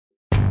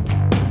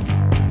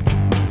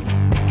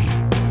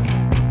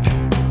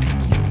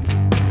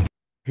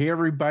Hey,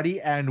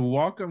 everybody, and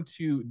welcome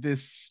to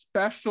this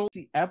special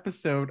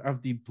episode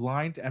of the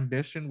Blind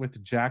Ambition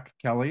with Jack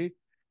Kelly.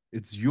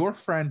 It's your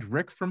friend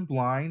Rick from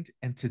Blind,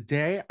 and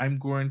today I'm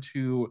going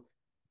to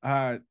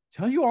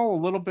tell you all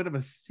a little bit of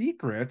a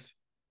secret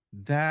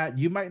that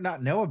you might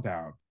not know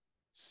about.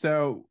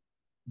 So,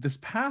 this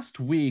past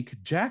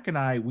week, Jack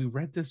and we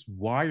read this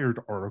Wired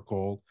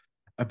article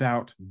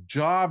about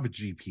Job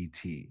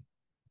GPT.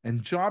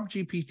 And Job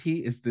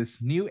GPT is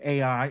this new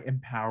AI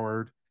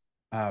empowered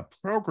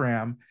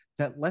program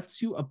that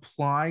lets you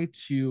apply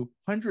to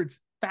hundreds,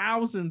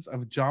 thousands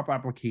of job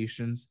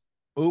applications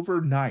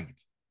overnight.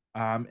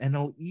 And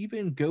it'll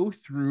even go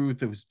through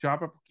those job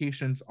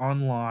applications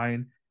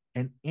online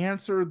and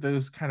answer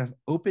those kind of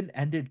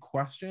open-ended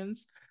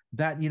questions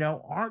that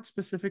aren't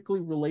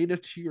specifically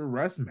related to your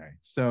resume.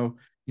 So,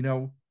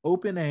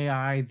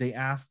 OpenAI, they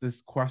ask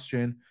this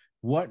question,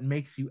 what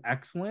makes you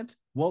excellent?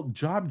 Well,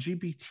 Job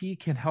GPT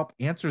can help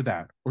answer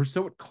that, or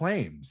so it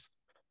claims.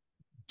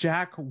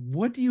 Jack,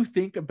 what do you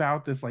think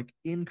about this like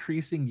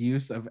increasing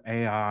use of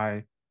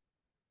AI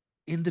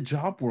in the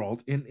job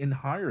world in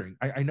hiring?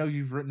 I know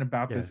you've written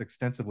about Yeah. this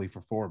extensively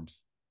for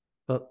Forbes.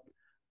 Well,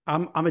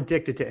 I'm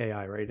addicted to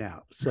AI right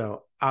now,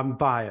 so I'm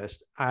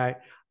biased. I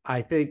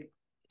think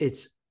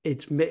it's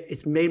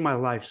made my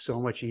life so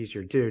much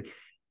easier, dude.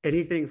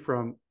 Anything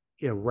from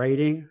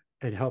writing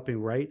and helping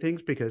write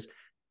things because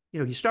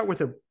you start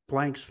with a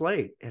blank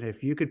slate, and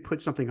if you could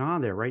put something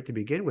on there right to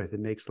begin with, it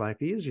makes life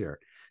easier.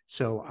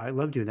 So I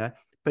love doing that.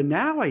 But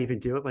now I even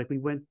do it like we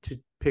went to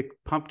pick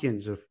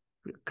pumpkins a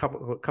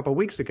couple of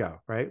weeks ago,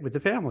 right, with the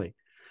family.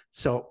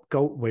 So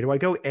go, where do I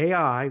go?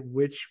 AI,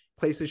 which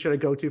places should I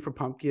go to for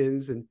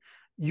pumpkins? And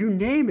you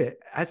name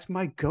it. That's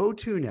my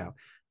go-to now.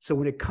 So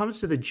when it comes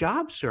to the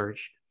job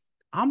search,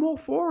 I'm all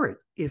for it.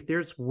 If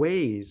there's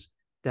ways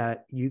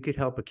that you could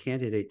help a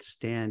candidate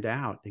stand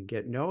out and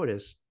get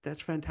noticed,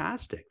 that's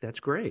fantastic. That's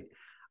great.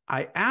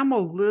 I am a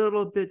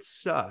little bit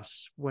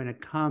sus when it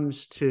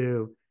comes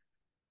to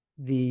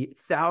the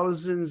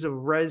thousands of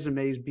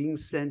resumes being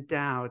sent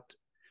out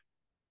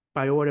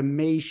by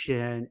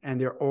automation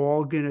and they're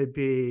all going to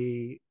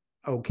be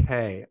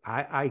okay.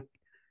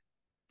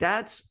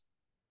 That's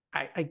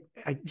I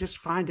just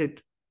find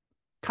it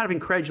kind of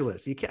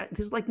incredulous. You can't,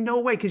 there's like no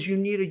way, because you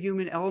need a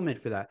human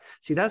element for that.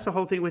 See, that's the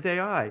whole thing with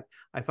AI.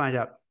 I find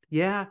out,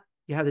 yeah,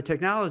 you have the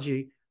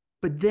technology,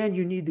 but then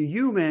you need the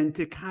human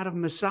to kind of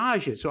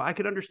massage it. So I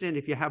could understand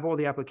if you have all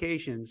the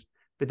applications,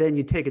 but then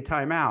you take a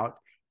time out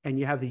and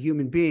you have the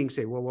human being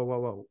say, whoa, whoa, whoa,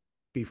 whoa,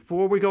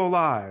 before we go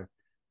live,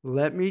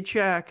 let me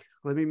check,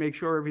 let me make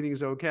sure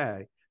everything's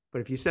okay.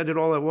 But if you send it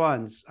all at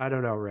once, I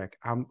don't know, Rick.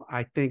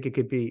 I think it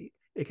could be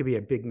a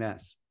big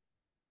mess.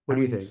 What I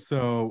do you mean, think?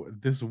 so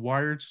this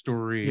Wired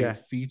story Yeah.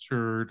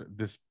 featured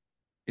this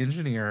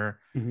engineer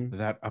Mm-hmm.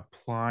 that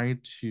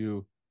applied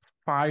to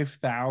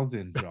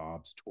 5,000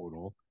 jobs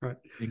total, Right.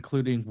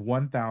 including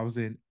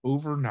 1,000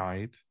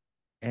 overnight,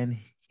 and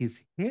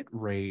his hit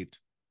rate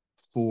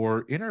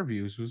for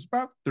interviews was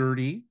about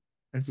 30.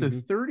 And so Mm-hmm.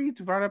 30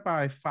 divided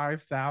by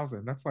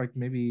 5,000, that's like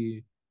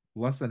maybe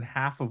less than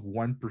half of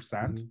 1%.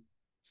 Mm-hmm.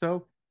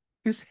 So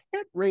his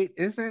hit rate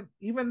isn't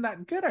even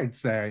that good, I'd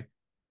say.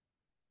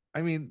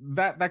 I mean,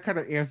 that kind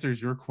of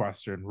answers your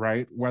question,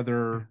 right? Yeah.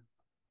 Whether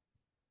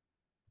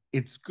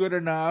it's good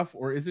enough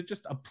or is it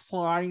just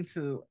applying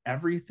to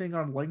everything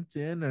on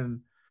LinkedIn and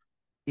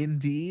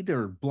Indeed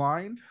or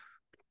Blind?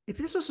 If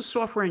this was a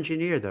software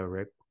engineer, though,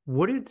 Rick,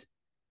 wouldn't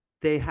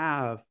they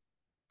have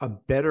a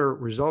better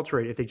results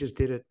rate if they just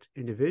did it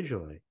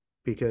individually?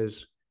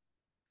 Because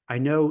I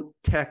know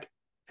tech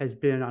has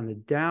been on the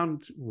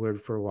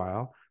downward for a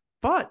while,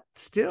 but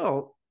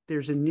still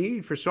there's a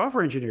need for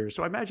software engineers.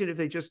 So I imagine if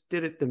they just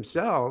did it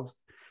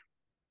themselves,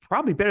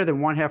 probably better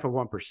than one half of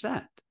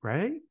 1%,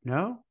 right?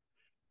 No?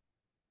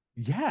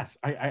 Yes,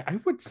 I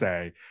would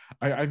say.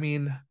 I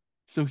mean,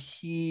 so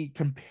he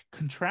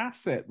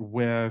contrasts it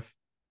with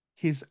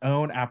his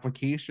own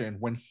application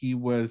when he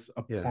was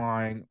Yeah.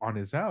 applying on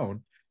his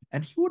own,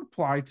 and he would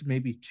apply to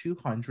maybe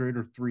 200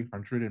 or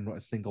 300 in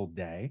a single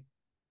day.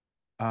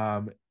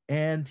 Um,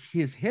 and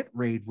his hit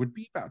rate would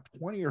be about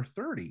 20 or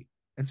 30.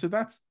 And so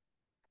that's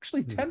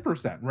actually Mm-hmm.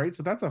 10%, right?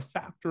 So that's a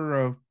factor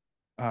of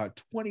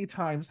 20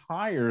 times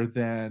higher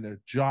than a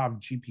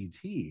job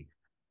GPT.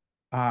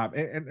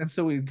 And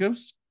so it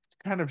goes to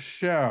kind of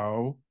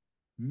show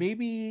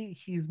maybe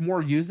he's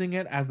more using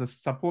it as a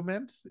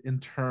supplement in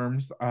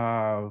terms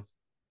of,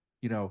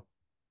 you know,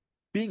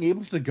 being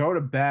able to go to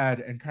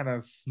bed and kind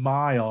of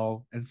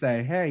smile and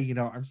say, hey,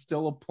 I'm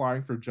still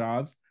applying for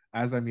jobs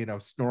as I'm,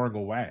 snoring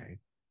away.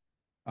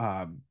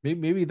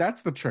 Maybe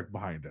that's the trick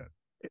behind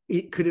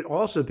it. Could it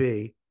also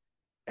be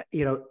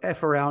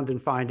F around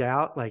and find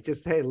out? Like,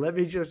 just, hey, let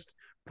me just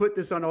put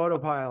this on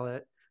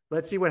autopilot.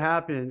 Let's see what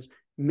happens.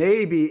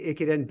 Maybe it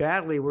could end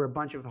badly where a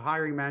bunch of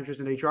hiring managers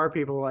and HR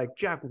people are like,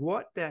 Jack,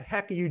 what the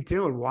heck are you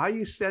doing? Why are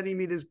you sending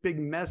me this big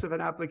mess of an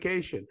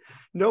application?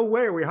 No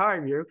way are we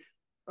hiring you.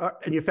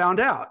 And you found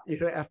out,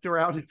 after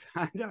around and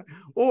found out.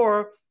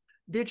 Or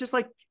they're just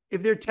like,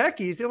 if they're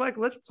techies, they're like,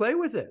 let's play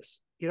with this.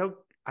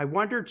 I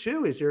wonder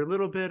too, is there a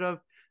little bit of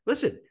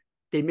listen,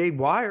 they made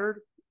Wired,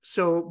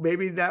 so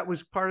maybe that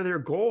was part of their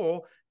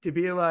goal to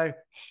be like,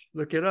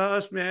 look at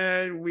us,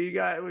 man. We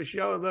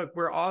show, look,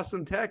 we're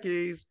awesome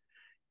techies.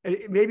 And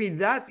maybe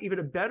that's even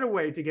a better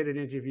way to get an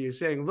interview,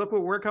 saying, look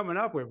what we're coming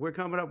up with. We're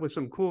coming up with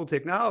some cool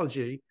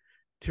technology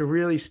to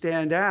really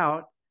stand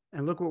out,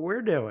 and look what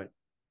we're doing.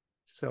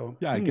 So,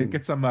 Yeah,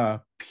 get some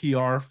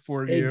PR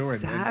for you, and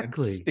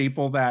exactly.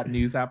 staple that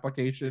news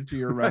application to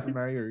your Right.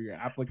 resume or your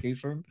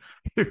application.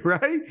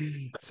 Right.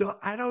 So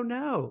I don't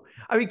know.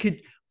 I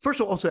mean,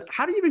 first of all, also,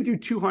 how do you even do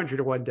 200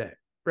 in one day?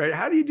 Right.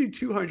 How do you do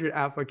 200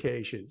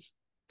 applications?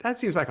 That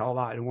seems like a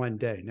lot in one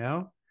day.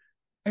 No.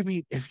 I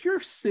mean, if you're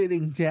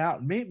sitting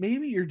down,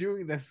 maybe you're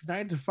doing this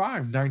 9 to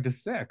 5, 9 to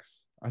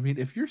 6. I mean,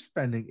 if you're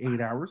spending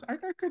 8 hours, I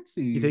could You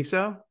see think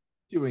so?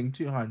 doing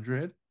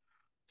 200,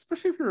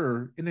 especially if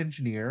you're an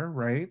engineer,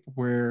 right?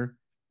 Where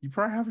you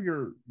probably have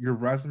your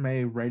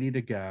resume ready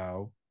to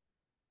go.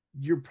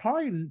 You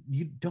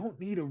don't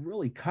need to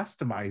really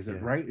customize it,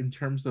 Yeah. right? In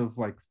terms of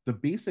like the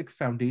basic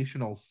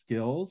foundational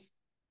skills,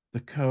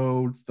 the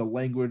codes, the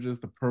languages,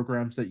 the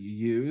programs that you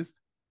use.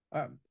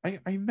 I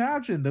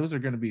imagine those are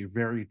going to be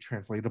very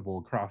translatable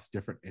across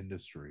different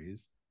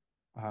industries.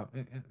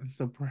 And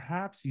so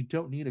perhaps you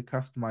don't need to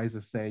customize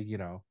to say,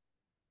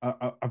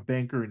 a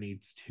banker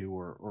needs to,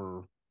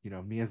 or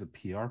me as a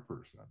PR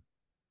person.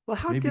 Well,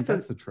 how Maybe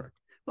different? that's the trick.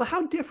 Well,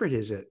 how different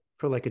is it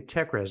for like a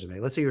tech resume?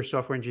 Let's say you're a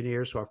software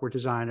engineer, software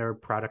designer,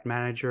 product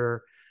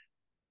manager.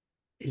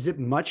 Is it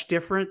much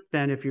different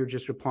than if you're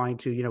just applying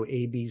to,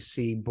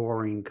 ABC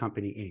Boring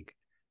Company Inc.?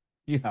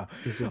 Yeah.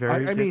 Is it I,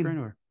 very I different, mean,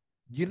 or?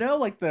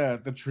 like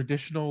the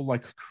traditional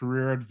like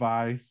career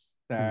advice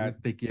Mhm.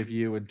 that they give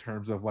you in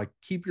terms of like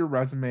keep your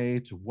resume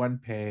to one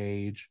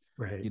page,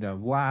 Right.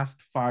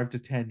 last 5 to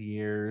 10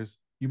 years.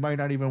 You might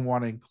not even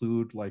want to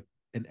include like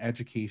an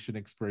education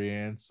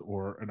experience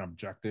or an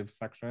objective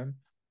section,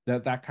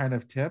 that kind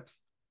of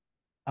tips.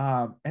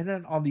 And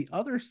then on the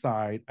other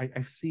side,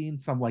 I've seen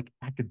some like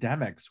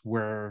academics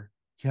where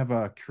you have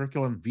a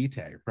curriculum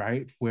vitae,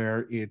 right?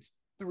 Where it's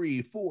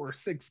 3, 4,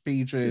 6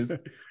 pages,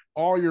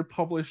 all your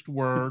published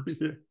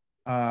works,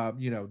 Yeah.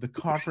 the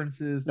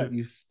conferences Yeah. that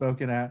you've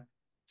spoken at.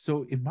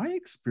 So in my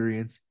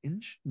experience,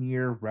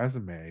 engineer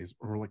resumes,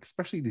 or like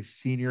especially the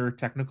senior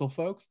technical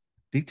folks,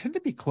 they tend to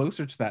be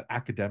closer to that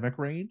academic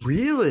range,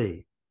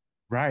 Really?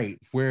 right?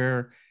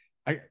 Where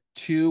I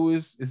two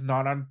is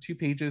not on 2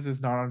 pages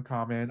is not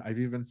uncommon. I've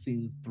even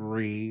seen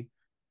three,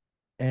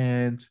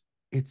 and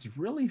it's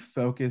really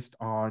focused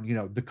on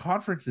the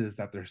conferences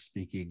that they're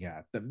speaking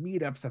at, the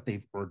meetups that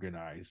they've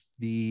organized,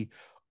 the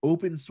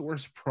open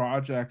source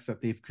projects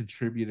that they've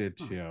contributed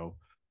Huh. to.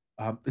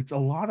 It's a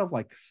lot of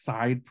like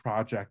side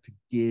project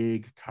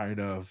gig kind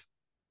of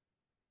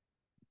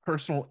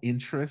personal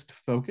interest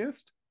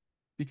focused,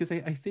 because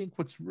I think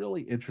what's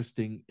really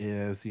interesting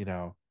is,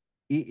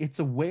 it's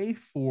a way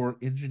for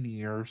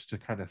engineers to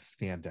kind of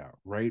stand out,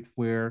 right?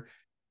 Where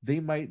they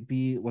might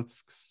be,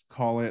 let's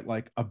call it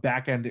like a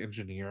back end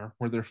engineer,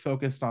 where they're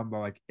focused on the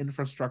like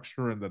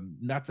infrastructure and the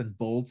nuts and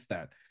bolts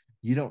that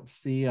you don't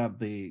see on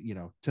the,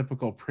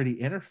 typical pretty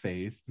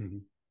interface.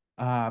 Mhm.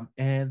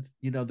 And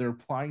they're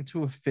applying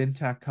to a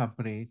fintech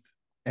company,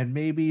 and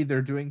maybe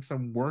they're doing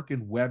some work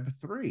in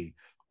Web3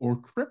 or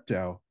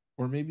crypto,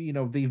 or maybe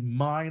they've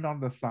mined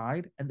on the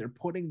side and they're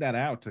putting that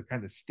out to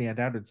kind of stand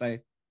out and say,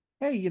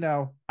 hey,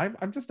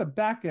 I'm just a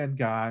back end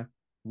guy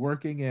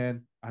working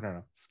in, I don't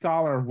know,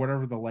 Scala or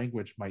whatever the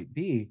language might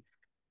be,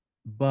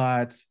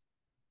 but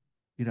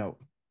you know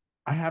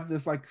I have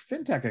this like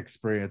fintech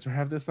experience or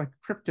have this like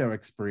crypto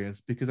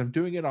experience because I'm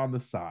doing it on the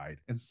side.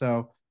 And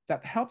so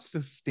that helps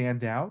to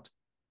stand out.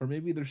 Or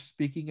maybe they're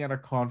speaking at a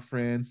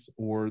conference,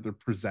 or they're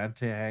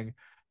presenting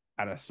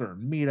at a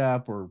certain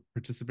meetup, or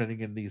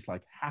participating in these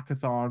like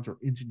hackathons or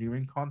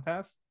engineering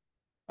contests.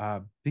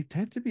 They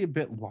tend to be a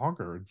bit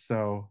longer. And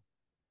so,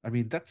 I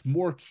mean, that's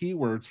more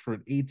keywords for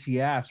an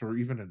ATS or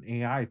even an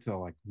AI to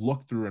like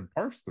look through and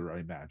parse through, I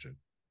imagine.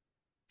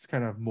 It's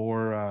kind of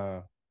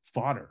more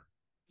fodder.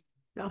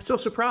 I'm so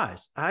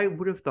surprised. I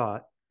would have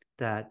thought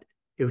that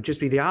it would just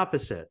be the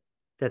opposite,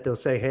 that they'll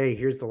say, hey,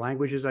 here's the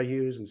languages I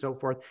use and so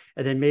forth.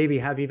 And then maybe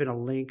have even a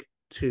link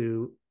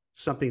to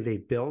something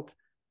they've built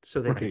so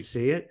they could Right.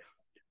 see it.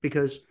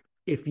 Because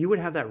if you would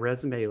have that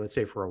resume, let's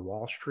say for a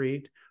Wall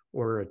Street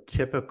or a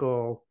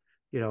typical,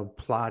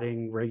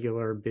 plotting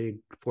regular big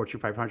Fortune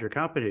 500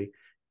 company,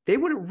 they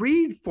wouldn't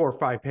read 4 or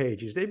 5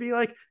 pages. They'd be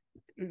like,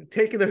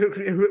 taking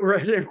the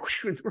resume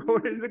and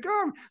throwing it in the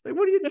garbage. Like,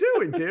 what are you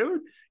doing,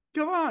 dude?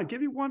 Come on,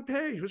 give me 1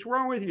 page. What's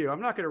wrong with you?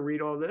 I'm not going to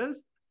read all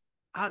this.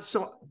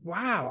 So,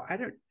 wow, I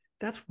don't.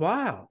 That's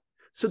wild.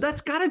 So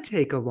that's got to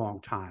take a long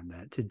time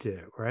then to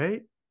do,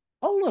 right?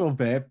 A little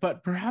bit,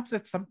 but perhaps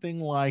it's something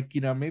like,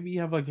 maybe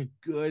you have like a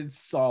good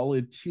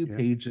solid two Yeah,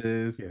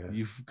 pages. yeah.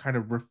 You've kind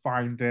of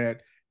refined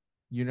it.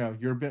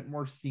 You're a bit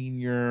more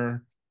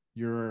senior.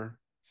 You're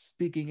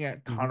speaking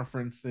at Mm-hmm.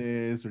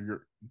 conferences, or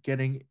you're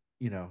getting,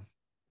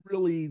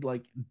 really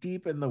like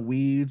deep in the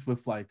weeds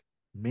with like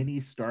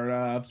mini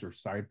startups or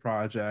side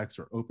projects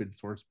or open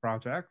source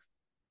projects.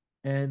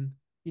 And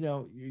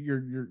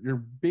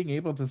you're being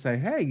able to say,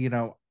 hey,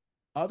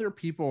 other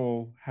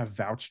people have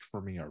vouched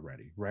for me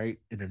already, right?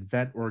 An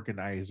event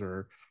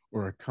organizer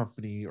or a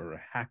company or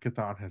a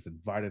hackathon has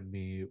invited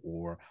me,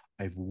 or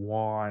I've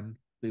won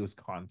those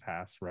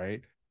contests,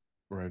 right?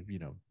 Or I've,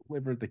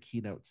 delivered the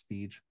keynote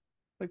speech.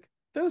 Like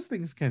those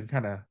things can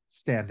kind of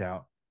stand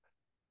out.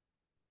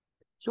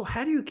 So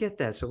how do you get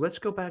that? So let's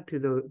go back to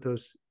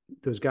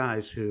those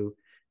guys who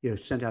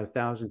sent out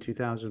 1,000,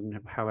 2,000,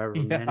 however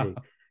Yeah. many.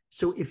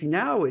 So if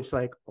now it's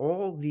like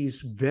all these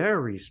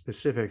very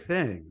specific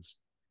things,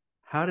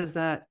 how does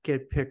that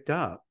get picked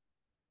up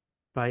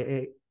by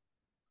a?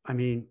 I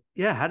mean,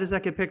 yeah, how does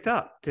that get picked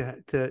up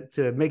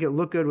to make it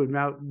look good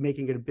without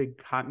making it a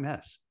big hot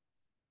mess?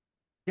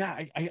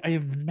 Yeah, I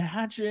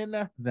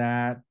imagine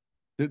that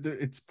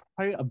it's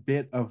probably a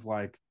bit of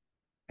like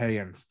pay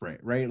and spray,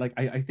 right? Like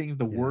I think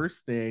the Yeah.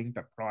 worst thing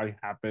that probably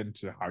happened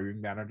to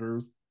hiring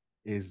managers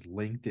is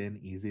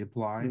LinkedIn Easy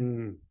Apply,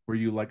 Mm, where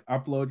you like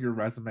upload your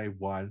resume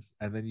once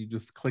and then you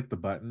just click the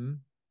button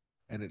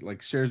and it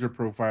like shares your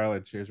profile,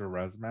 it shares your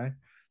resume.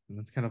 And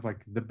it's kind of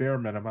like the bare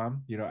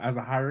minimum, as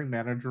a hiring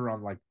manager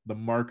on like the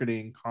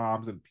marketing,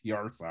 comms, and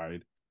PR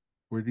side,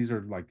 where these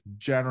are like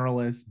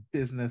generalist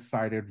business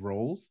sided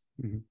roles.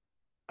 mm,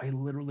 I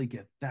literally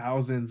get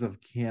thousands of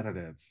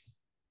candidates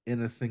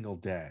in a single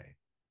day.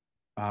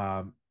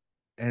 Um,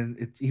 and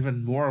it's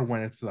even more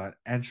when it's that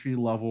entry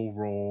level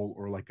role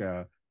or like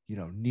a,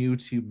 new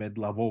to mid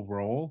level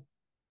role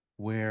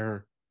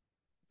where,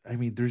 I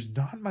mean, there's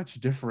not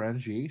much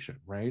differentiation,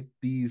 right?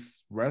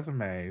 These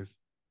resumes,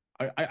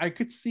 I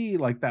could see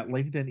like that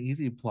LinkedIn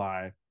Easy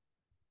Apply,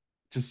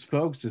 just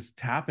folks just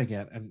tapping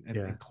it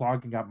yeah. and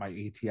clogging up my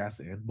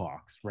ATS inbox,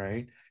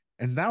 right?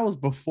 And that was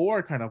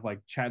before kind of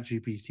like Chat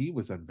GPT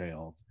was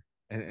unveiled.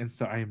 And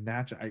so I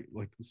imagine, I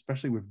like,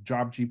 especially with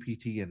Job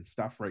GPT and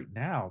stuff right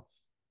now,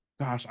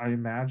 gosh, I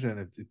imagine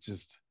it's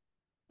just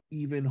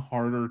even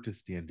harder to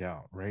stand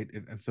out, right?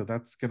 And so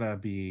that's gonna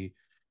be,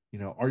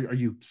 are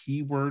you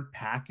keyword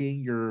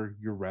packing your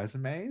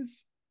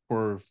resumes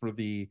for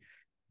the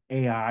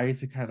AI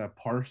to kind of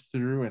parse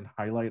through and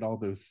highlight all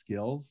those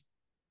skills?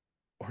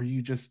 Or are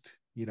you just,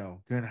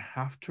 gonna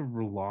have to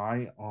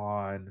rely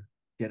on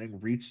getting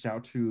reached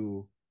out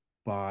to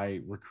by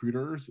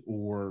recruiters,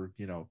 or,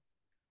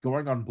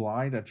 going on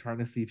blind and trying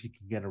to see if you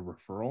can get a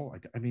referral?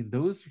 Like, I mean,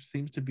 those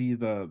seems to be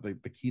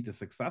the key to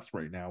success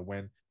right now,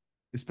 when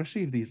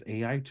especially if these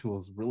AI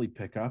tools really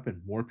pick up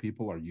and more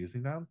people are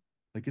using them.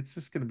 Like it's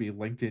just going to be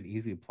LinkedIn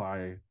Easy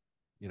Apply,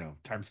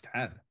 times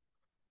 10.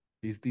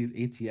 These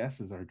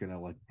ATSs are going to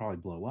like probably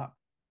blow up.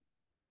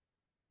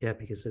 Yeah,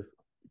 because if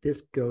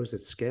this goes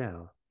at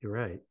scale, you're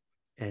right.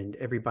 And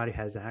everybody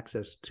has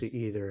access to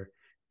either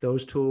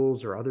those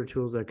tools or other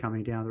tools that are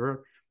coming down the road.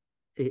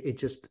 It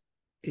just,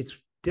 it's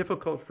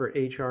difficult for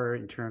HR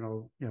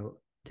internal,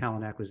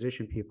 talent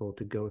acquisition people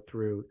to go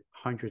through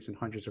hundreds and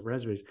hundreds of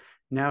resumes.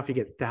 Now, if you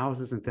get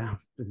thousands and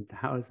thousands and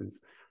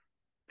thousands,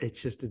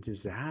 it's just a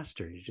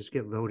disaster. You just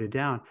get loaded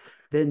down.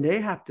 Then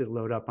they have to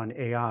load up on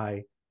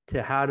AI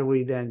to how do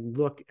we then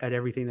look at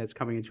everything that's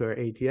coming into our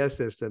ATS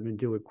system and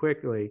do it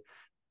quickly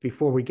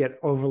before we get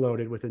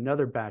overloaded with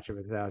another batch of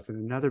 1,000,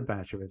 another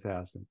batch of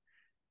 1,000.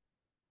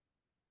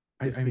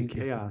 I, It's I been mean, if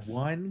chaos.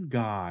 one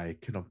guy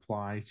can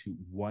apply to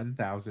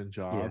 1,000 Yeah.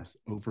 jobs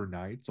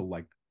overnight, so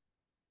like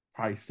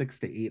probably 6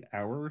 to 8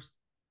 hours,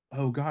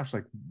 oh gosh,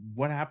 like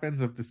what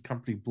happens if this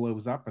company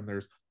blows up and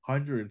there's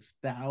hundreds,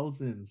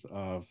 thousands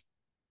of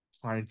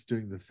clients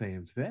doing the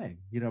same thing?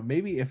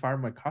 Maybe if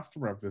I'm a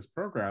customer of this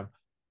program,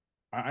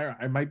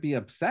 I might be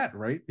upset,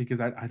 right? Because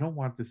I don't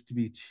want this to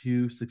be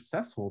too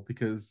successful,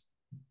 because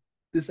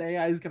this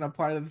AI is going to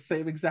apply to the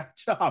same exact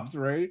jobs,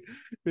 right?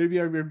 Maybe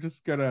I'm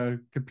just going to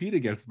compete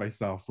against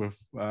myself with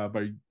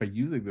by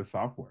using this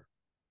software.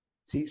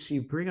 See, so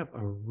you bring up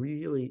a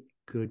really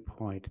good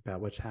point about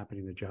what's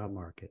happening in the job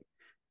market,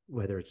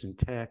 whether it's in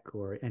tech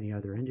or any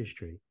other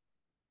industry,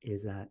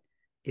 is that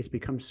it's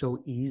become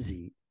so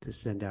easy to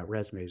send out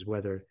resumes,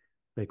 whether,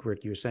 like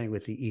Rick, you were saying,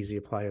 with the easy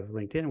apply of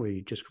LinkedIn, where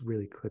you just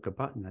really click a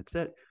button, that's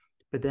it.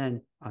 But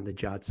then on the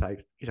job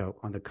site,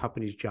 on the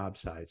company's job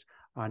sites,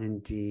 on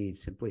Indeed,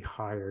 Simply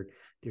Hired,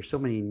 there's so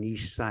many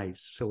niche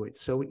sites. So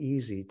it's so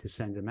easy to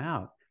send them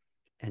out.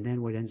 And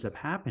then what ends up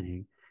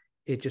happening,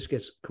 it just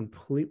gets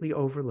completely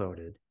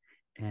overloaded.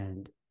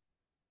 And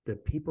the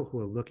people who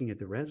are looking at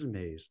the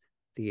resumes,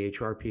 the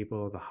HR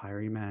people, the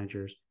hiring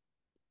managers,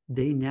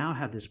 they now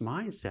have this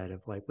mindset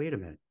of like, wait a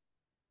minute.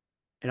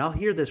 And I'll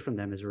hear this from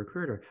them as a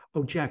recruiter.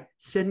 Oh, Jack,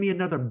 send me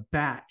another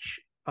batch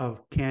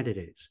of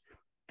candidates.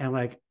 And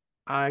like,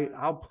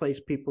 I'll place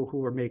people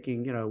who are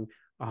making,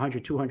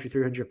 100, 200,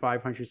 300,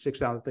 500,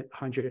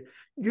 600.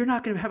 You're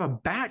not going to have a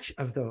batch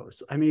of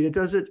those. I mean, it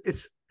doesn't,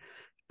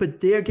 but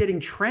they're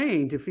getting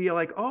trained to feel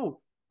like, oh,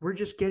 we're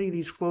just getting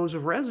these flows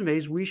of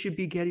resumes. We should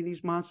be getting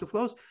these monster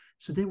flows.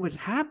 So then what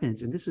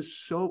happens, and this is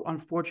so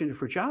unfortunate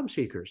for job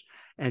seekers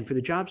and for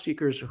the job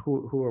seekers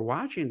who are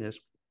watching this,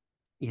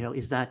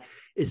 is that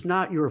it's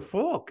not your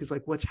fault, because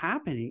like what's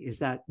happening is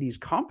that these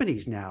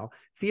companies now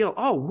feel,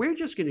 oh, we're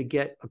just going to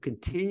get a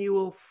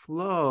continual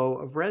flow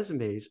of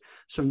resumes,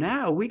 so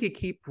now we could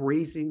keep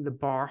raising the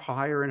bar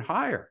higher and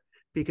higher,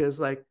 because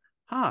like,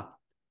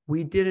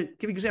 we didn't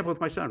give you an example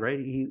with my son, right?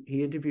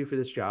 He interviewed for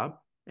this job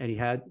and he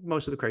had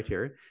most of the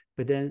criteria,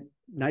 but then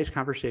nice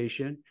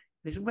conversation,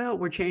 they said, well,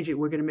 we're changing it,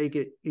 we're going to make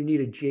it, you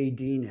need a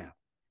JD now.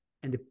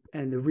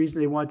 And the reason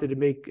they wanted to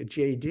make a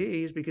JD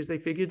is because they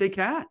figured they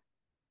can.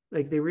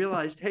 Like they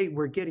realized, hey,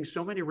 we're getting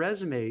so many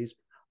resumes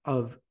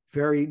of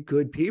very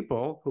good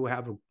people who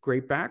have a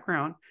great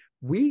background.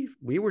 We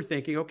were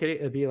thinking, okay,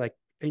 it'd be like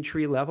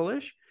entry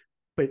level-ish,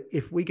 but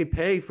if we could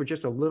pay for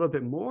just a little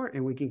bit more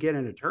and we can get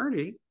an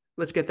attorney,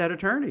 let's get that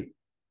attorney.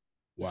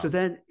 Wow. So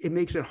then it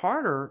makes it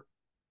harder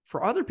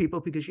for other people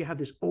because you have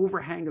this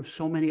overhang of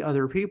so many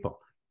other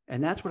people.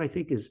 And that's what I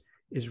think is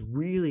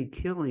really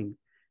killing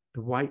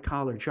the white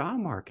collar job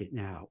market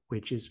now,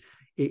 which is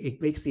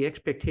it makes the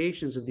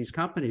expectations of these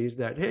companies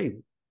that, hey,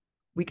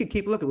 we could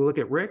keep looking. We'll look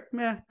at Rick,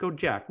 go to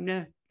Jack,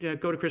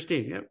 go to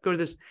Christine, go to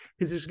this,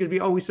 because there's going to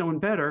be always someone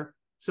better.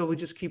 So we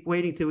just keep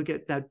waiting till we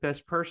get that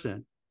best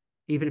person,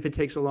 even if it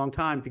takes a long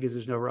time, because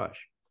there's no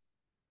rush.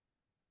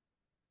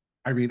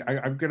 I mean,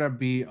 I'm going to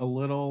be a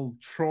little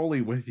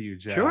trolly with you,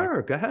 Jack.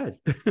 Sure, go ahead.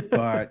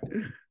 But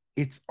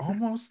it's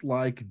almost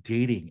like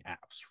dating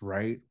apps,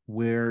 right?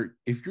 Where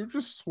if you're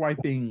just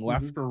swiping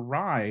left or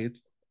right,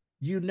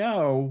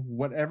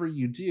 whatever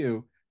you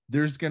do,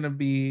 there's going to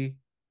be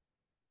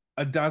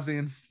a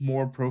dozen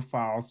more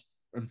profiles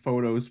and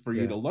photos for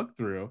you to look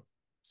through.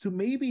 So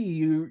maybe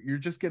you're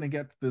just going to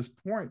get to this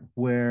point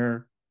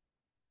where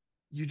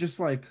you just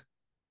like,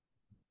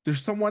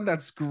 there's someone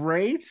that's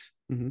great,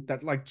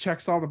 that like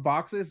checks all the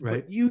boxes,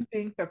 right, but you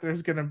think that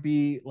there's going to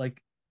be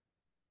like,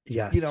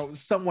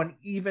 someone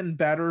even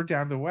better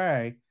down the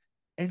way,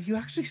 and you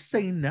actually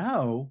say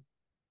no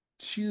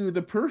to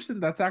the person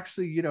that's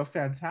actually,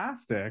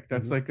 fantastic.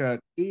 That's like a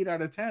 8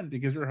 out of 10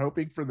 because you're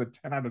hoping for the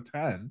 10 out of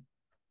 10.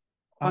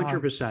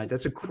 100%.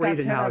 That's a great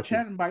analogy. 10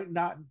 out of 10 might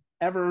not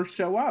ever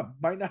show up,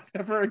 might not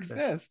ever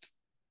exist.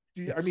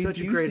 Do you see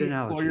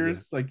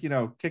employers like,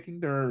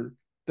 kicking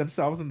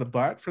themselves in the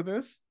butt for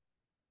this?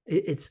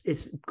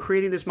 It's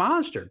creating this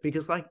monster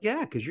because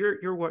because you're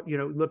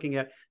looking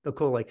at, they'll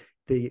call like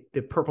the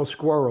purple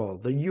squirrel,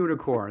 the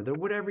unicorn, the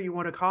whatever you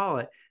want to call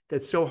it,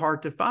 that's so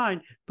hard to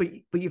find, but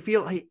you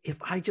feel like, if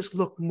I just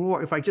look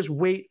more, if I just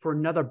wait for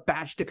another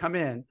batch to come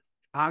in,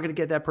 I'm going to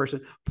get that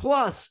person.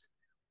 Plus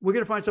we're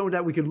going to find someone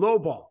that we could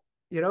lowball,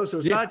 so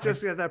it's not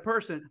just that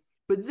person,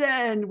 but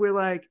then we're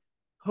like,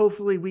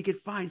 hopefully we could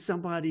find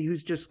somebody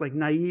who's just like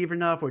naive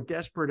enough or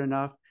desperate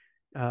enough.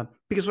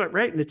 Because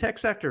right in the tech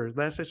sector,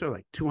 last I saw,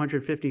 like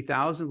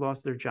 250,000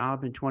 lost their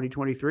job in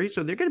 2023.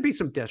 So there are going to be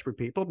some desperate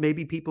people,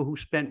 maybe people who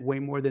spent way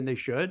more than they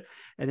should,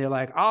 and they're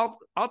like, I'll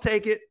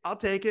take it,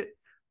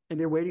 and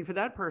they're waiting for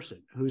that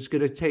person who's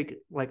going to take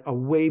like a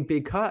way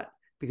big cut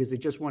because they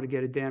just want to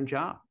get a damn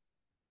job.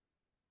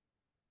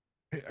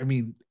 I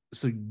mean,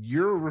 so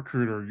you're a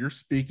recruiter, you're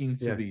speaking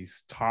to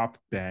these top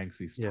banks,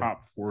 these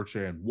top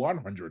Fortune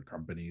 100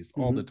 companies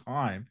all the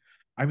time.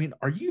 I mean,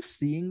 are you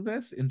seeing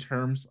this in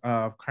terms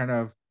of kind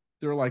of,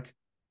 they're like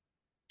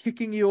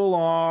kicking you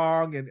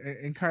along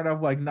and kind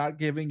of like not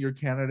giving your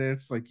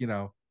candidates like,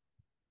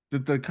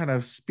 the kind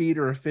of speed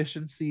or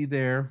efficiency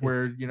there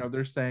where,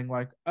 they're saying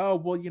like, oh,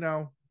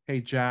 well, hey,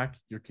 Jack,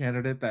 your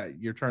candidate that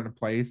you're trying to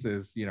place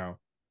is,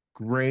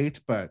 great,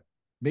 but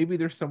maybe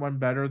there's someone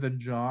better than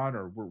John,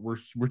 or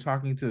we're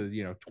talking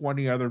to,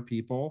 20 other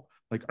people.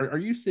 Like, are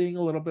you seeing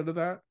a little bit of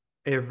that?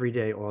 Every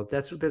day,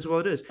 that's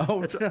what it is.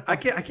 No. I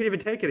can't even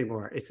take it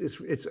anymore.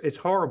 It's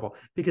horrible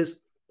because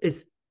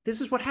this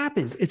is what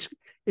happens.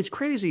 It's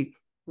crazy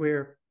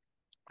where,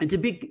 and to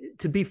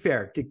be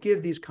fair, to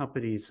give these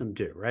companies some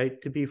due, right?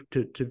 To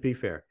be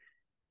fair,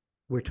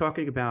 we're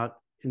talking about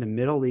in the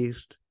Middle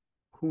East,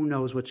 who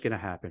knows what's going to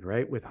happen,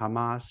 right? With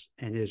Hamas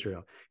and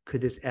Israel.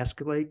 Could this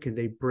escalate? Can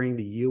they bring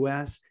the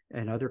US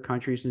and other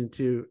countries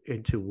into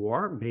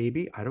war?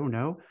 Maybe, I don't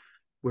know.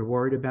 We're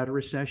worried about a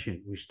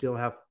recession. We still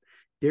have,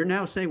 they're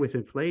now saying with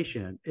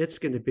inflation, it's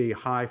going to be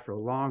high for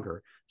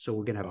longer. So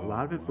we're going to have a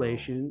lot of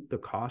inflation. Wow. The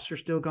costs are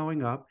still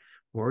going up,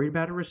 worried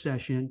about a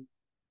recession,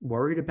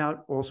 worried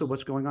about also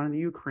what's going on in the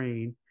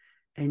Ukraine.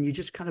 And you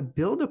just kind of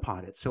build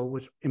upon it. So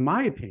in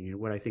my opinion,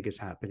 what I think is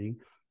happening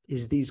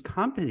is these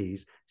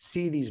companies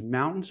see these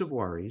mountains of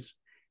worries,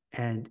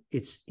 and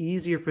it's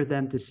easier for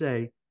them to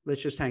say,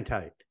 let's just hang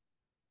tight.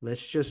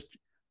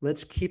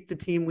 Let's keep the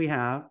team we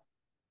have.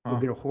 We're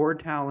going to hoard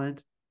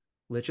talent.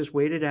 Let's just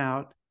wait it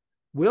out.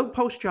 We'll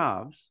post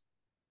jobs,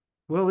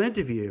 we'll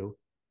interview,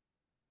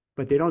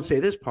 but they don't say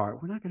this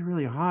part. We're not going to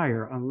really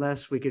hire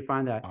unless we could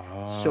find that.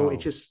 Oh. So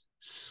it's just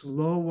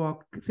slow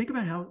walk. Think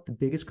about how the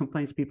biggest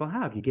complaints people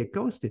have. You get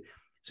ghosted.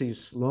 So you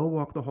slow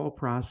walk the whole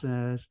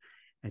process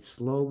and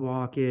slow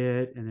walk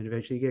it, and then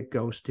eventually you get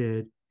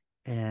ghosted.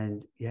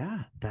 And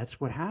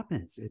that's what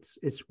happens.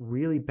 It's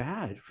really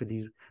bad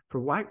for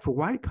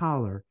white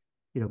collar,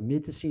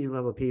 mid to senior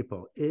level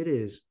people. It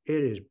is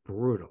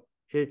brutal.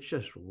 It's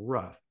just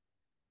rough.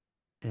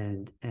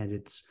 And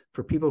it's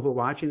for people who are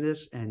watching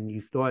this and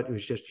you thought it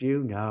was just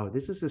you. No,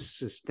 this is a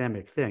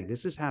systemic thing.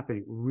 This is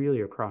happening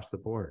really across the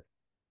board.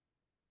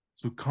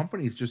 So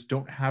companies just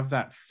don't have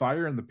that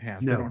fire in the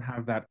pants. They don't No.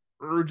 have that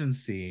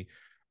urgency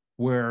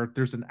where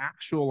there's an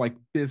actual like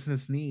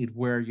business need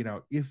where,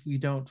 if we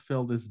don't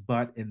fill this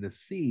butt in the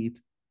seat,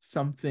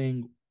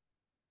 something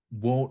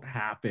won't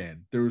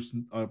happen. There's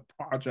a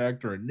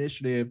project or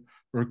initiative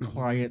or a Mhm.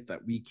 client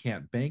that we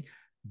can't bank.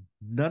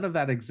 None of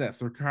that exists.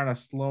 They're kind of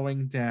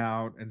slowing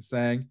down and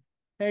saying,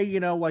 hey,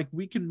 like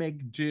we can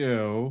make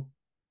do.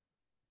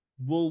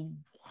 We'll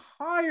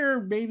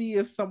hire maybe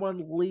if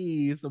someone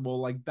leaves and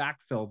we'll like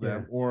backfill Yeah.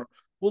 them, or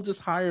we'll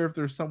just hire if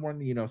there's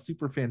someone,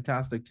 super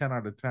fantastic, 10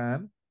 out of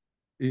 10.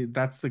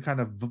 That's the kind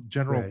of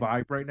general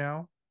Right. vibe right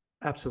now.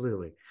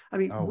 Absolutely. I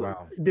mean, Oh,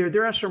 wow.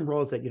 there are some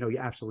roles that you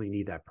absolutely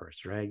need that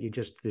person, right?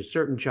 There's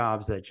certain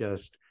jobs that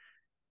just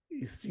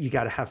you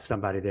got to have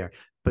somebody there,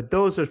 but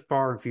those are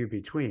far and few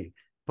between.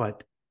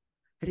 But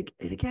and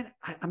again,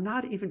 I'm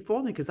not even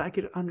faulting because I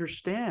could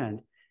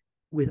understand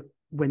with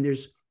when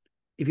there's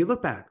if you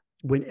look back,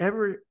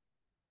 whenever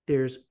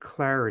there's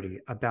clarity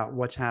about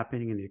what's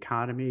happening in the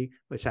economy,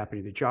 what's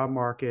happening in the job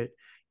market,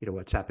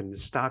 what's happening in the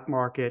stock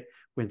market,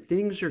 when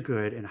things are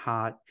good and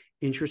hot,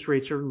 interest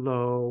rates are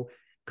low,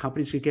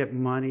 companies could get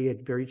money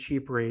at very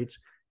cheap rates.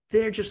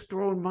 They're just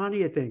throwing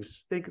money at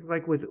things. Think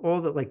like with all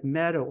the like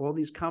Meta, all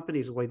these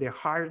companies, the way they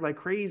hired like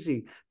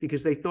crazy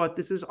because they thought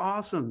this is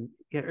awesome.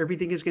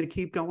 Everything is going to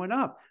keep going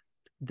up.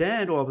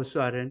 Then all of a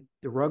sudden,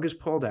 the rug is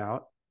pulled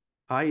out,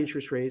 high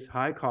interest rates,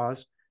 high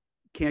costs,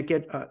 can't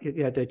get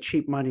the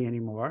cheap money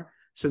anymore.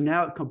 So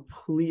now it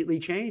completely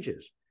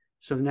changes.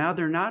 So now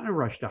they're not in a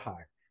rush to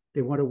hire.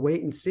 They want to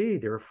wait and see.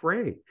 They're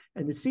afraid.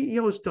 And the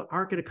CEOs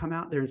aren't going to come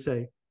out there and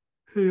say,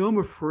 hey, I'm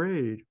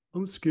afraid.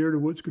 I'm scared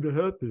of what's going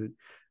to happen.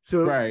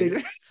 So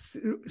Right.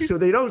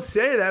 they don't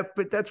say that,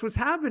 but that's what's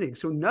happening.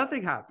 So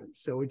nothing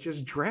happens. So it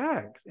just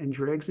drags and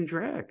drags and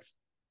drags.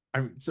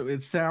 So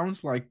it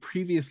sounds like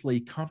previously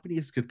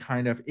companies could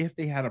kind of, if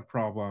they had a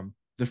problem,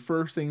 the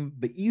first thing,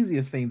 the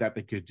easiest thing that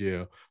they could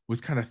do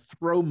was kind of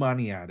throw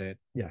money at it,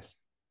 Yes.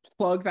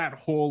 plug that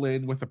hole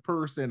in with a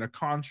person, a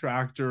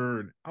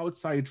contractor, an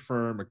outside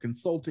firm, a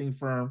consulting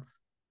firm,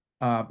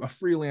 a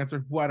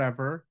freelancer,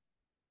 whatever,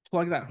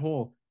 plug that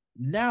hole.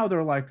 Now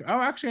they're like,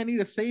 oh, actually, I need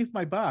to save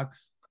my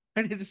bucks.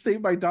 I need to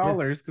save my Yeah.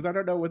 dollars because I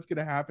don't know what's going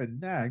to happen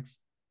next.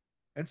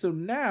 And so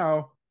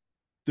now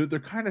they're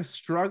kind of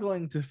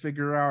struggling to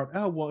figure out,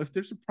 oh, well, if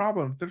there's a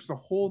problem, if there's a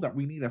hole that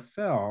we need to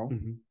fill,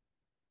 Mm-hmm.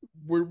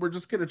 we're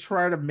just going to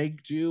try to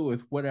make do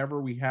with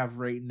whatever we have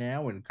right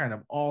now and kind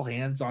of all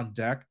hands on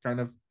deck kind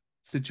of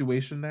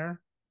situation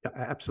there. Yeah,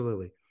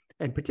 absolutely.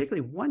 And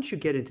particularly once you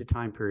get into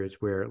time periods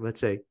where, let's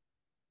say,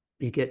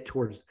 you get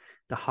towards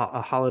a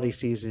holiday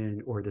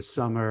season or the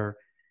summer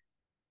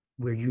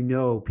where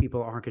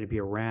people aren't going to be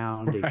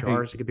around, HR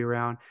Right. is going to be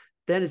around,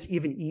 then it's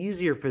even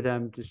easier for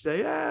them to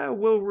say,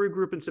 we'll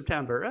regroup in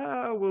September.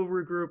 We'll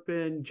regroup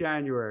in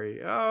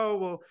January.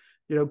 Oh,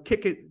 well,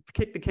 kick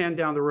the can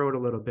down the road a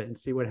little bit and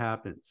see what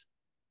happens.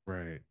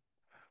 Right.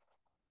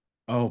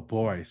 Oh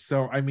boy.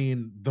 So I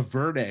mean, the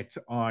verdict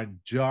on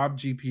Job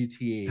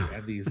GPT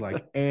and these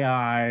like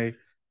AI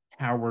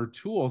powered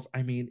tools,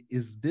 I mean,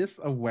 is this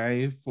a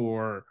way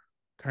for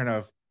kind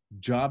of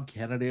job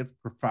candidates,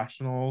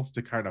 professionals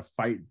to kind of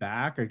fight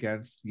back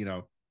against,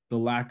 the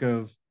lack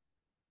of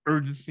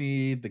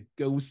urgency, the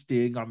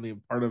ghosting on the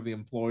part of the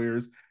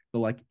employers, the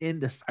like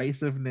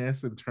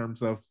indecisiveness in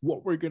terms of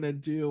what we're gonna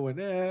do, and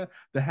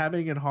the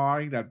hemming and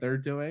hawing that they're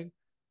doing?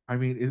 I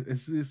mean,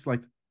 is this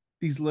like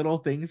these little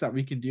things that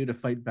we can do to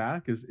fight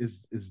back?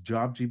 Is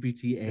Job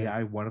GPT Yeah.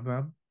 AI one of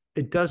them?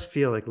 It does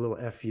feel like a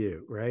little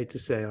fu, right? To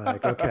say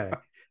like, okay,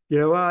 you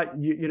know what,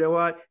 you know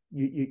what,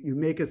 you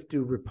make us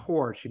do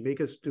reports, you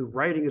make us do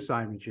writing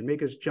assignments, you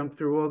make us jump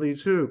through all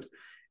these hoops,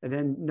 and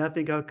then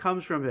nothing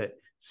comes from it.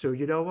 So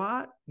you know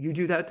what, you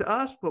do that to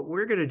us. What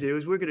we're going to do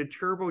is we're going to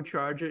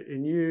turbocharge it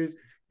and use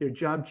your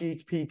Job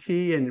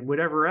GPT and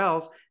whatever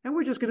else, and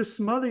we're just going to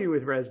smother you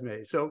with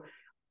resumes. So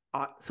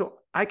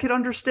I could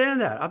understand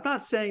that. I'm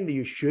not saying that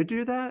you should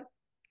do that,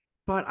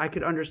 but I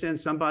could understand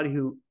somebody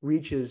who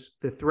reaches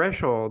the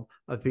threshold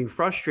of being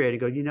frustrated,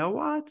 go, you know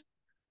what?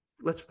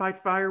 Let's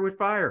fight fire with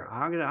fire.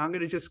 I'm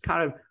gonna just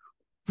kind of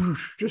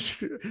whoosh,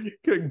 just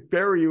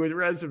bury you with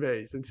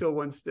resumes until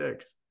one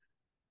sticks.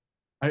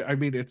 I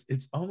mean,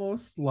 it's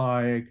almost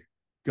like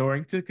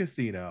going to a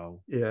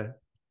casino Yeah.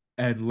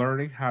 and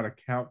learning how to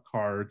count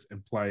cards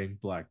and playing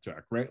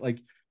blackjack, right? Like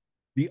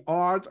the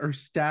odds are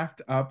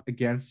stacked up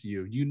against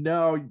you.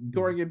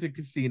 Going into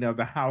casino,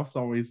 the house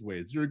always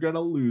wins. You're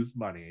gonna lose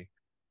money,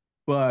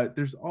 but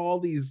there's all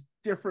these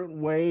different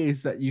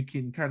ways that you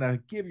can kind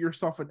of give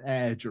yourself an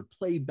edge or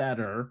play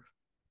better,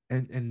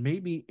 and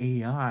maybe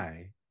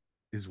AI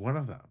is one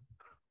of them.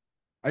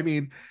 I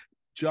mean,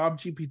 Job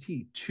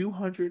GPT,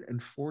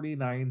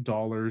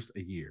 $249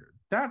 a year.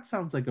 That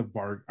sounds like a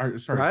bar.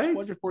 Sorry, Right.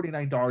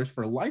 $249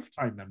 for a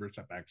lifetime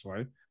membership.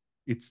 Actually,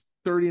 it's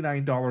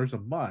 $39 a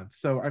month.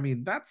 So I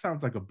mean, that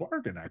sounds like a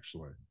bargain.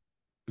 Actually,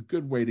 a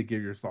good way to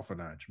give yourself an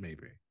edge,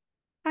 maybe.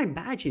 I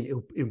imagine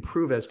it'll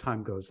improve as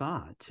time goes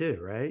on too,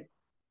 right?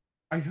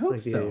 I hope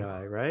Like the so.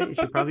 AI, right? It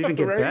should probably even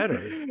get Right?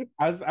 better,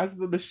 As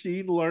the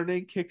machine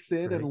learning kicks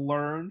in and right?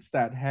 learns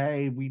that,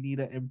 hey, we need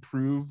to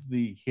improve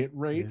the hit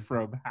rate Yeah.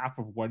 from half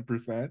of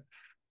 1%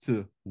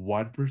 to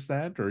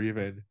 1% or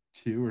even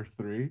 2 or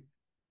 3.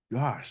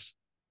 Gosh,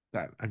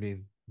 that I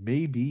mean,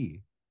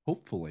 maybe,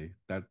 hopefully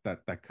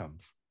that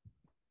comes.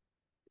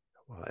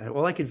 Well, and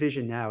all I can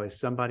vision now is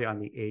somebody on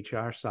the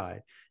HR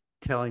side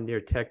telling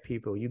their tech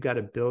people, you got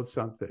to build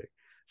something.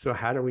 So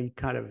how do we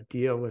kind of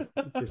deal with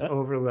this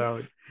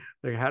overload?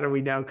 Like, how do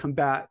we now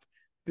combat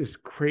this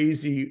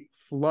crazy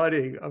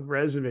flooding of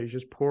resumes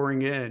just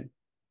pouring in?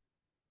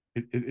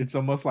 It's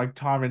almost like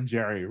Tom and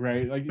Jerry,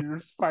 right? Like you're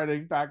just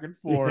fighting back and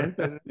Yeah. forth,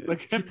 and it's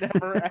like a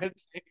never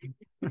ending.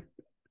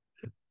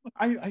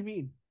 I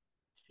mean,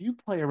 you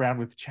play around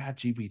with Chat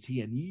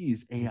GPT and you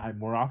use AI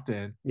more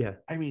often. Yeah.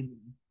 I mean,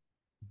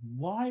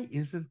 why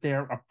isn't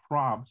there a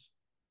prompt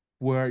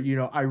where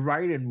I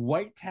write in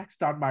white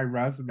text on my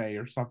resume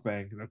or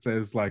something that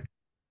says like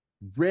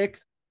Rick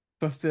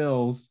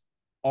fulfills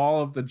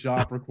all of the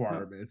job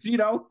requirements,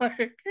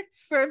 like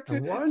I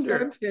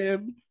wonder.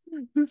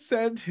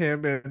 send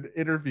him an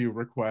interview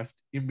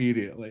request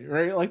immediately,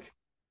 right? Like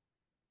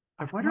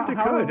I wonder if how, they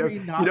how are could. we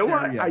You not know there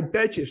what? I yet?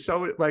 bet you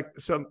so like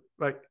some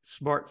like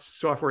smart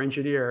software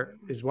engineer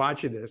is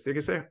watching this. They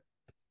can say,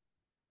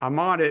 I'm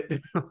on it.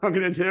 I'm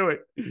gonna do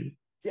it.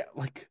 Yeah,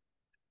 like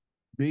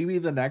maybe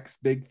the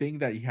next big thing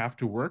that you have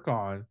to work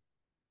on,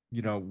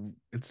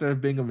 instead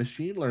of being a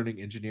machine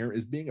learning engineer,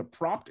 is being a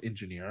prompt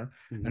engineer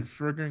and Mhm.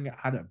 figuring out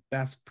how to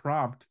best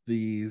prompt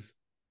these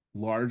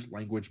large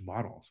language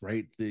models,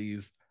 right?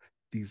 These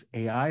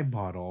AI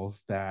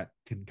models that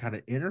can kind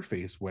of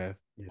interface with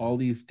Yeah. all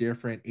these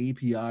different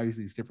APIs,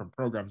 these different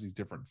programs, these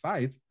different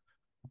sites.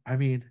 I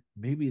mean,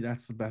 maybe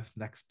that's the best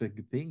next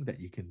big thing that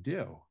you can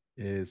do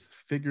is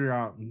figure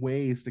out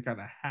ways to kind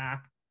of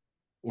hack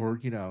or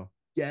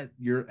get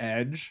your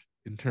edge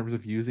in terms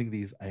of using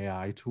these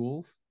AI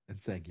tools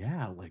and saying,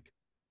 yeah, like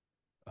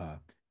uh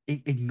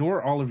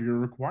ignore all of your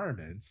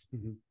requirements,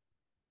 Mhm.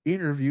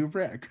 interview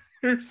Rick,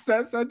 or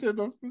send But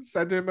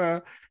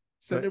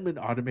him an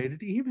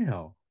automated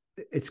email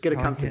it's gonna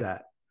telling come to him.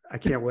 that. I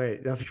can't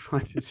wait. That'll be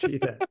fun to see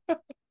that.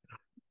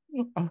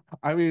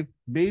 I mean,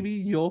 maybe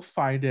you'll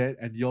find it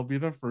and you'll be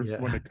the first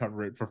one Yeah. to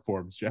cover it for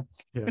Forms, Jeff.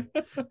 Yeah.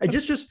 And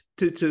just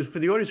to for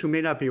the audience who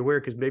may not be aware,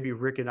 because maybe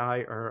Rick and I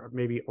are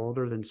maybe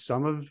older than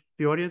some of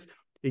the audience,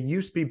 it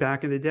used to be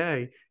back in the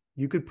day,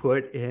 you could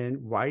put in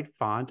white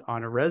font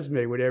on a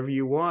resume, whatever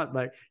you want.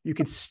 Like you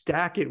could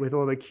stack it with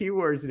all the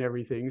keywords and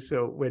everything.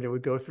 So when it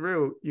would go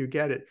through, you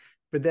get it.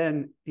 But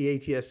then the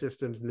ATS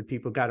systems and the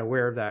people got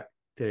aware of that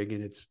thing,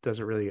 and it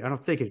doesn't really, I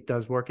don't think it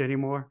does work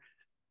anymore.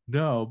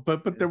 No,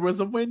 but there was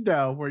a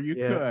window where you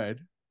Yeah.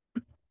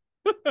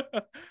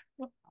 could.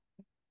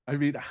 I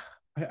mean,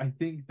 I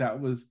think that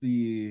was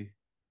the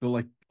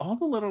like all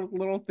the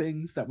little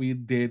things that we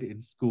did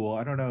in school.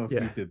 I don't know if you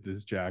Yeah. did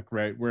this, Jack,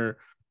 right? Where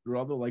there were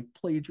all the like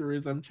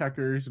plagiarism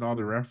checkers and all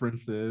the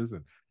references,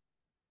 and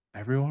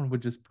everyone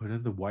would just put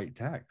in the white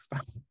text.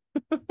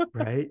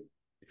 Right.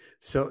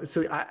 So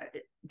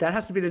that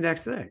has to be the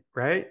next thing,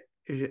 right?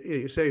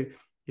 You say,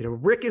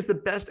 Rick is the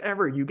best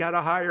ever. You got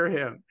to hire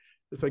him.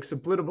 It's like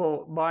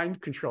subliminal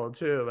mind control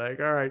too. Like,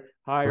 all right,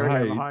 hire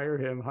him, Right. hire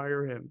him,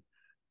 hire him.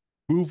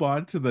 Move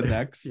on to the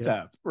next Yeah,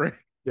 step, right?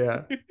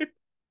 yeah,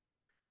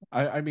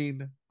 I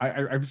mean,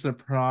 I'm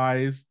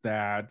surprised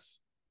that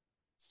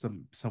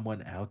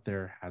someone out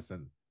there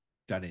hasn't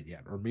done it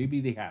yet, or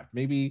maybe they have.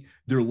 Maybe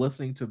they're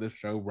listening to the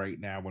show right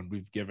now when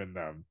we've given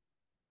them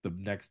the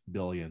next $1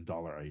 billion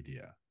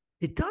idea.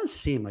 it does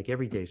seem like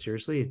every day.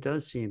 Seriously, it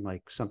does seem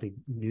like something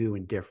new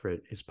and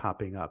different is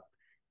popping up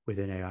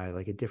within AI,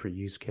 like a different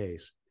use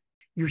case.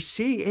 You're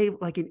seeing a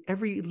like in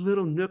every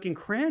little nook and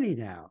cranny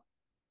now.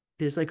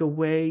 There's like a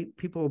way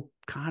people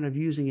kind of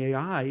using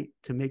AI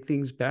to make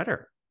things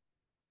better.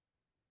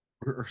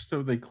 Or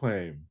so they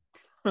claim.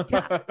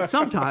 Yeah,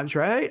 sometimes,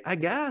 right? I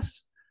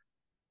guess,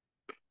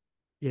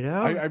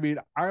 I mean,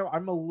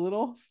 I'm a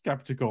little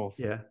skeptical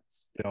Yeah.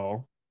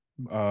 still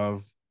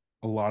of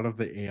a lot of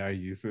the AI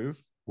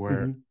uses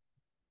where,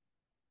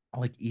 Hmm.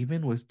 like,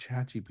 even with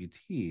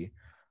ChatGPT,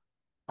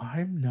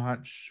 I'm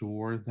not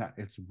sure that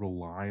it's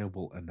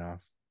reliable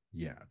enough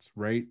yet,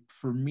 right?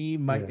 For me,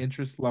 my Yeah.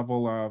 interest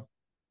level of,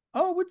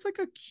 oh, it's like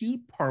a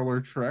cute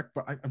parlor trick,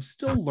 but I'm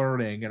still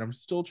learning and I'm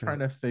still trying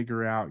Right. to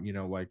figure out,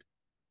 like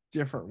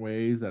different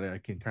ways that I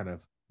can kind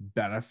of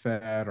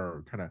benefit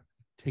or kind of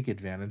take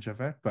advantage of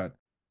it. But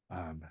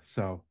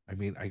so I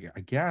mean, I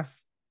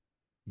guess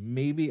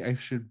maybe I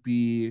should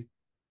be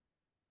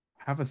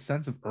have a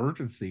sense of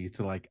urgency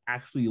to like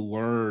actually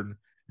learn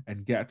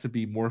and get to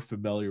be more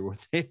familiar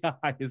with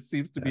AI. It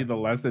seems to be Yeah. the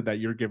lesson that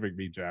you're giving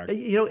me, Jack.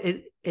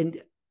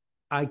 And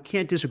I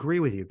can't disagree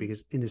with you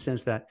because in the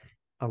sense that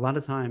a lot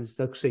of times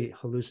they'll say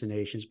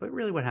hallucinations, but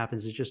really what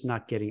happens is just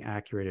not getting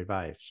accurate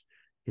advice,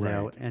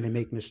 Right. and they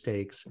make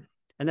mistakes.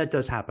 And that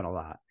does happen a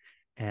lot.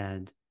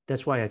 And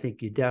that's why I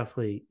think you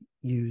definitely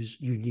you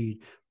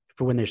need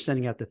for when they're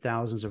sending out the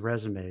thousands of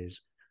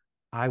resumes,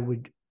 I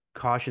would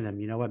caution them,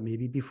 you know what,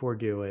 maybe before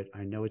do it,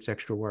 I know it's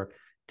extra work,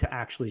 to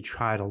actually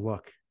try to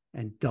look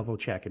and double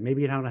check it.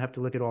 Maybe you don't have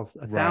to look at all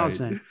a Right.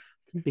 thousand,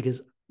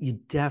 because you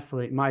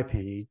definitely, in my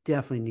opinion, you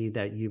definitely need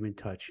that human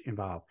touch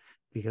involved,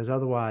 because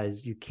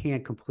otherwise you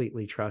can't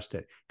completely trust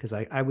it. Because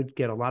I would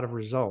get a lot of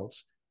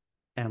results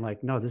and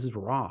like, no, this is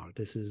wrong.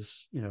 This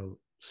is,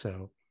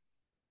 so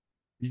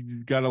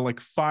You got to like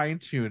fine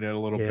tune it a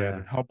little bit yeah,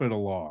 and help it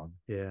along.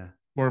 yeah,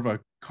 More of a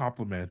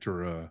compliment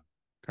or a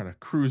kind of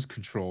cruise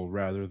control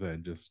rather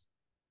than just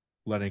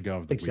letting go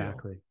of the wheel.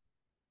 exactly.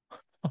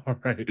 All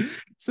right.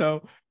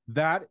 So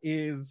that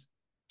is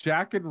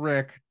Jack and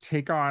Rick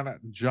take on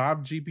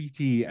Job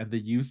GPT and the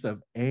use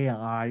of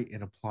AI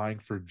in applying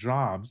for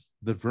jobs.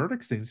 The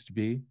verdict seems to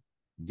be,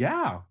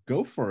 yeah,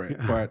 go for it.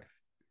 But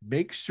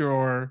make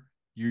sure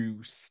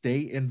you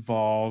stay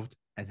involved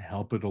and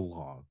help it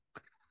along.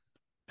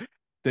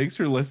 Thanks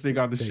for listening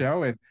on the Thanks.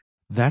 show. And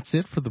that's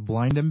it for The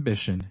Blind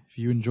Ambition. If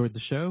you enjoyed the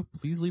show,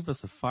 please leave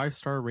us a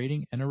 5-star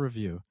rating and a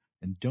review.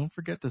 And don't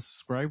forget to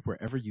subscribe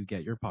wherever you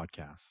get your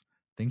podcasts.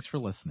 Thanks for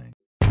listening.